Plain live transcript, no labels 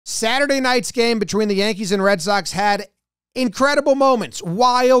Saturday night's game between the Yankees and Red Sox had incredible moments,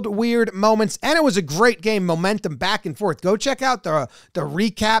 wild, weird moments, and it was a great game, momentum back and forth. Go check out the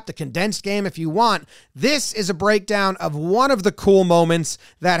recap, the condensed game if you want. This is a breakdown of one of the cool moments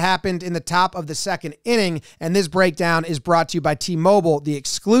that happened in the top of the second inning, and this breakdown is brought to you by T-Mobile, the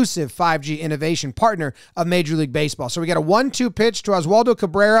exclusive 5G innovation partner of Major League Baseball. So we got a 1-2 pitch to Oswaldo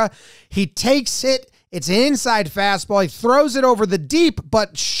Cabrera. He takes it. It's an inside fastball. He throws it over the deep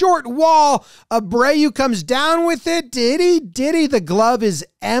but short wall. Abreu comes down with it. Did he? The glove is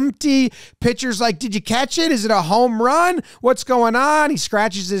empty. Pitcher's like, did you catch it? Is it a home run? What's going on? He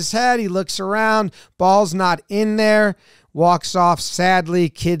scratches his head. He looks around. Ball's not in there. Walks off sadly.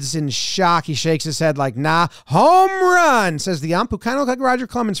 Kid's in shock. He shakes his head like, nah. Home run, says the ump, who kind of looked like Roger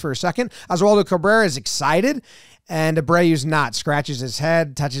Clemens for a second. Oswaldo Cabrera is excited. And Abreu's not. Scratches his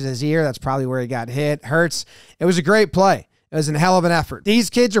head, touches his ear. That's probably where he got hit. Hurts. It was a great play. It was a hell of an effort. These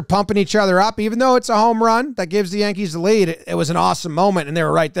kids are pumping each other up, even though it's a home run that gives the Yankees the lead. It was an awesome moment, and they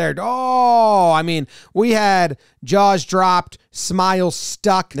were right there. Oh, I mean, we had jaws dropped, smiles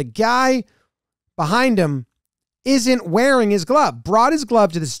stuck. The guy behind him isn't wearing his glove. Brought his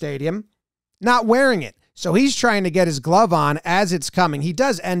glove to the stadium, not wearing it. So he's trying to get his glove on as it's coming. He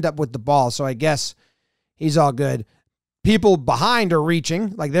does end up with the ball, so I guess he's all good. People behind are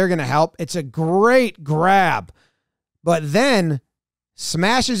reaching, like they're going to help. It's a great grab, but then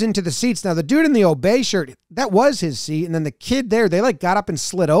smashes into the seats. Now, the dude in the Obey shirt, that was his seat, and then the kid there, they like got up and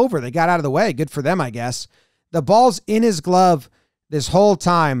slid over. They got out of the way. Good for them, I guess. The ball's in his glove this whole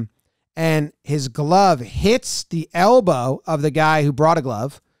time, and his glove hits the elbow of the guy who brought a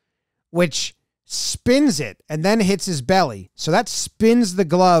glove, which spins it, and then hits his belly. So that spins the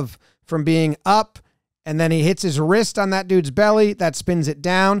glove from being up, and then he hits his wrist on that dude's belly. That spins it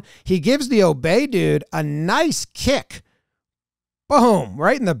down. He gives the Obey dude a nice kick. Boom,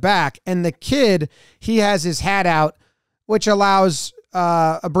 right in the back. And the kid, he has his hat out, which allows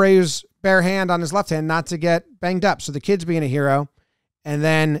Abreu's bare hand on his left hand not to get banged up. So the kid's being a hero. And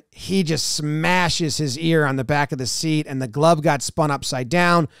then he just smashes his ear on the back of the seat, and the glove got spun upside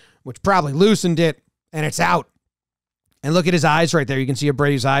down, which probably loosened it, and it's out. And look at his eyes right there. You can see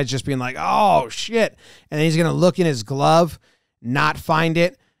Abreu's eyes just being like, oh, shit. And then he's going to look in his glove, not find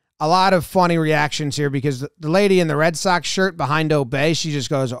it. A lot of funny reactions here because the lady in the Red Sox shirt behind Obey, she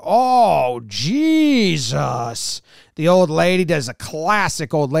just goes, oh, Jesus. The old lady does a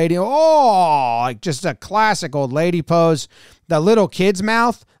classic old lady. Oh, like just a classic old lady pose. The little kid's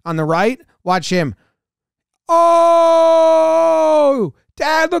mouth on the right, watch him. Oh,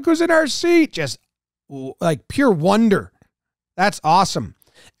 Dad, look who's in our seat. Just like pure wonder. That's awesome.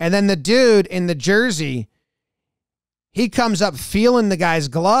 And then the dude in the jersey, he comes up feeling the guy's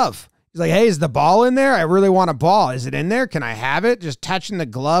glove. He's like, hey, is the ball in there? I really want a ball. Is it in there? Can I have it? Just touching the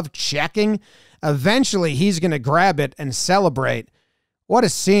glove, checking. Eventually, he's going to grab it and celebrate. What a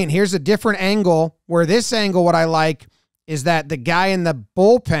scene. Here's a different angle where this angle, what I like is that the guy in the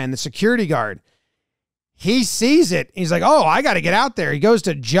bullpen, the security guard, he sees it. He's like, oh, I got to get out there. He goes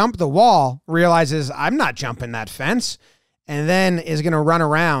to jump the wall, realizes I'm not jumping that fence, and then is going to run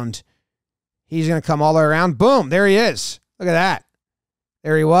around. He's going to come all the way around. Boom, there he is. Look at that.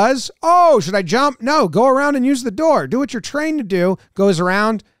 There he was. Oh, should I jump? No, go around and use the door. Do what you're trained to do. Goes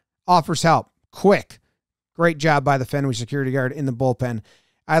around, offers help. Quick. Great job by the Fenway security guard in the bullpen.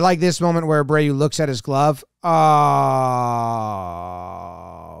 I like this moment where Abreu looks at his glove. Oh,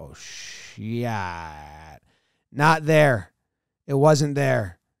 shit. Not there. It wasn't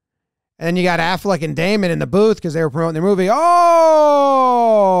there. And then you got Affleck and Damon in the booth because they were promoting the movie. Oh,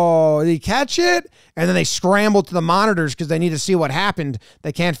 did he catch it? And then they scramble to the monitors because they need to see what happened.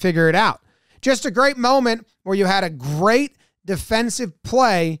 They can't figure it out. Just a great moment where you had a great defensive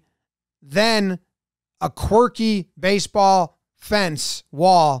play, then a quirky baseball fence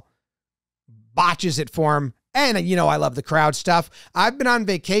wall botches it for him. And, you know, I love the crowd stuff. I've been on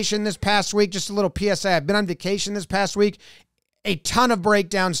vacation this past week. Just a little PSA. I've been on vacation this past week. A ton of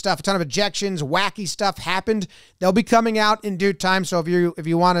breakdown stuff, a ton of ejections, wacky stuff happened. They'll be coming out in due time. So if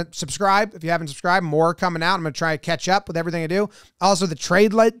you want to subscribe, if you haven't subscribed, more coming out. I'm going to try to catch up with everything I do. Also, the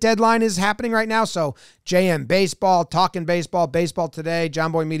trade deadline is happening right now. So JM Baseball, Talking Baseball, Baseball Today,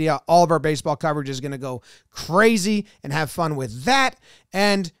 Jomboy Media, all of our baseball coverage is going to go crazy and have fun with that.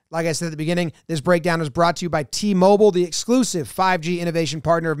 And like I said at the beginning, this breakdown is brought to you by T-Mobile, the exclusive 5G innovation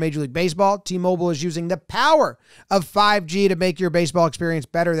partner of Major League Baseball. T-Mobile is using the power of 5G to make your baseball experience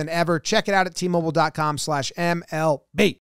better than ever. Check it out at T-Mobile.com/MLB.